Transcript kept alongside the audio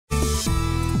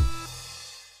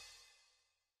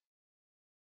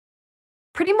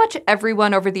Pretty much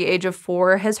everyone over the age of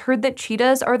 4 has heard that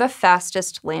cheetahs are the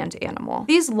fastest land animal.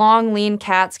 These long, lean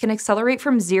cats can accelerate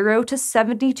from 0 to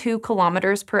 72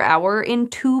 kilometers per hour in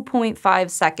 2.5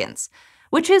 seconds,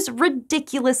 which is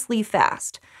ridiculously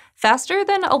fast. Faster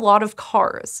than a lot of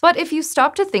cars. But if you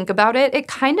stop to think about it, it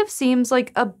kind of seems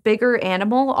like a bigger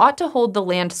animal ought to hold the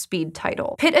land speed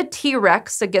title. Pit a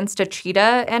T-Rex against a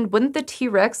cheetah, and wouldn't the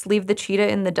T-Rex leave the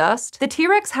cheetah in the dust? The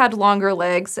T-Rex had longer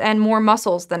legs and more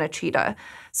muscles than a cheetah,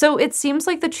 so it seems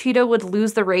like the cheetah would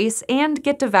lose the race and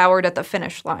get devoured at the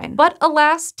finish line. But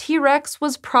alas, T-Rex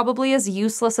was probably as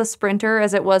useless a sprinter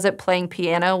as it was at playing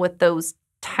piano with those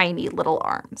tiny little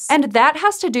arms. And that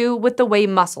has to do with the way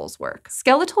muscles work.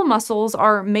 Skeletal muscles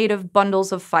are made of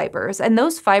bundles of fibers, and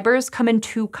those fibers come in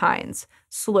 2 kinds: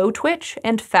 slow twitch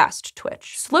and fast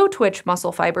twitch. Slow twitch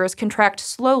muscle fibers contract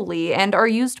slowly and are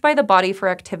used by the body for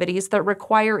activities that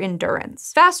require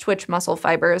endurance. Fast twitch muscle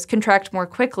fibers contract more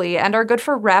quickly and are good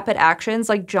for rapid actions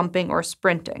like jumping or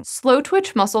sprinting. Slow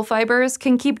twitch muscle fibers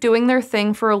can keep doing their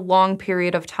thing for a long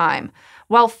period of time,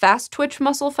 while fast-twitch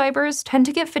muscle fibers tend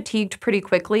to get fatigued pretty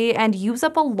quickly and use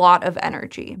up a lot of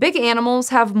energy. Big animals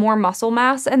have more muscle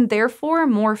mass and therefore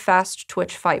more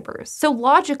fast-twitch fibers. So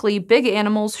logically, big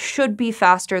animals should be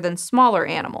faster than smaller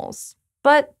animals.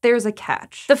 But there's a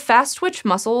catch. The fast-twitch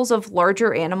muscles of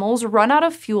larger animals run out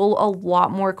of fuel a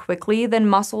lot more quickly than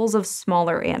muscles of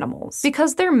smaller animals.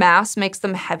 Because their mass makes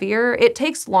them heavier, it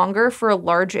takes longer for a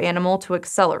large animal to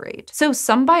accelerate. So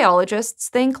some biologists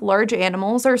think large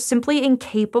animals are simply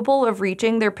incapable of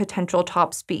reaching their potential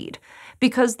top speed,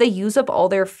 because they use up all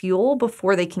their fuel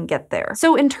before they can get there.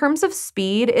 So in terms of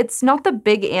speed, it's not the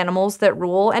big animals that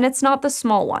rule, and it's not the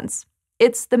small ones.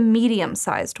 It's the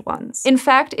medium-sized ones. In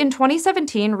fact, in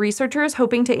 2017, researchers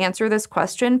hoping to answer this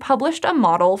question published a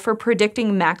model for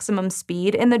predicting maximum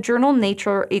speed in the journal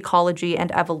Nature, Ecology,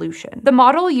 and Evolution. The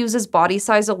model uses body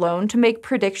size alone to make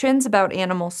predictions about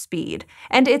animal speed,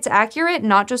 and it's accurate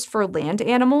not just for land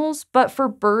animals, but for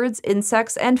birds,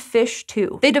 insects, and fish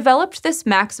too. They developed this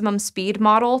maximum speed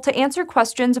model to answer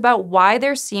questions about why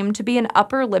there seemed to be an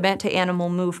upper limit to animal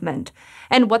movement,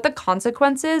 and what the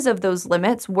consequences of those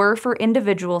limits were for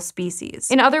individual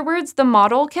species. In other words, the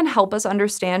model can help us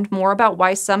understand more about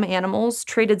why some animals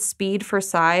traded speed for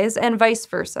size and vice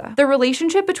versa. The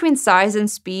relationship between size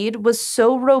and speed was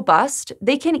so robust,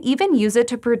 they can even use it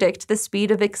to predict the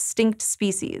speed of extinct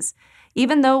species,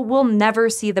 even though we'll never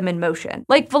see them in motion.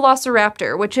 Like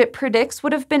Velociraptor, which it predicts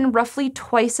would have been roughly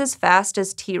twice as fast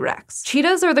as T-Rex.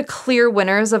 Cheetahs are the clear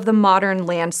winners of the modern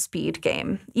land speed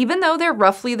game, even though they're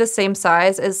roughly the same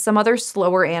size as some other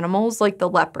slower animals like the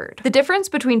leopard. The difference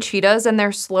between cheetahs and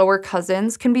their slower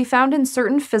cousins can be found in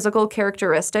certain physical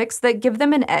characteristics that give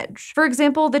them an edge. For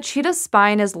example, the cheetah's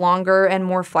spine is longer and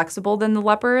more flexible than the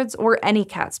leopard's or any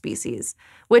cat species,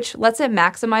 which lets it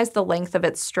maximize the length of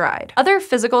its stride. Other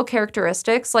physical characteristics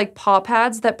like paw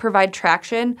pads that provide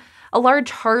traction, a large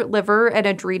heart, liver, and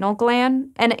adrenal gland,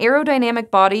 an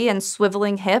aerodynamic body, and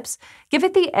swiveling hips give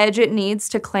it the edge it needs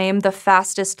to claim the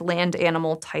fastest land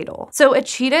animal title. So a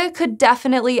cheetah could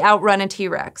definitely outrun a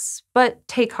T-Rex, but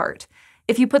take heart.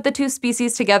 If you put the two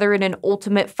species together in an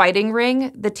ultimate fighting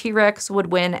ring, the T-Rex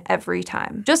would win every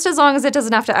time. Just as long as it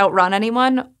doesn't have to outrun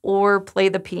anyone or play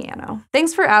the piano.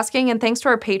 Thanks for asking, and thanks to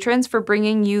our patrons for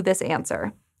bringing you this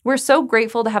answer. We're so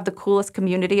grateful to have the coolest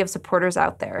community of supporters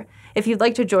out there. If you'd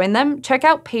like to join them, check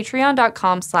out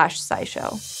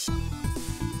patreon.com/scishow.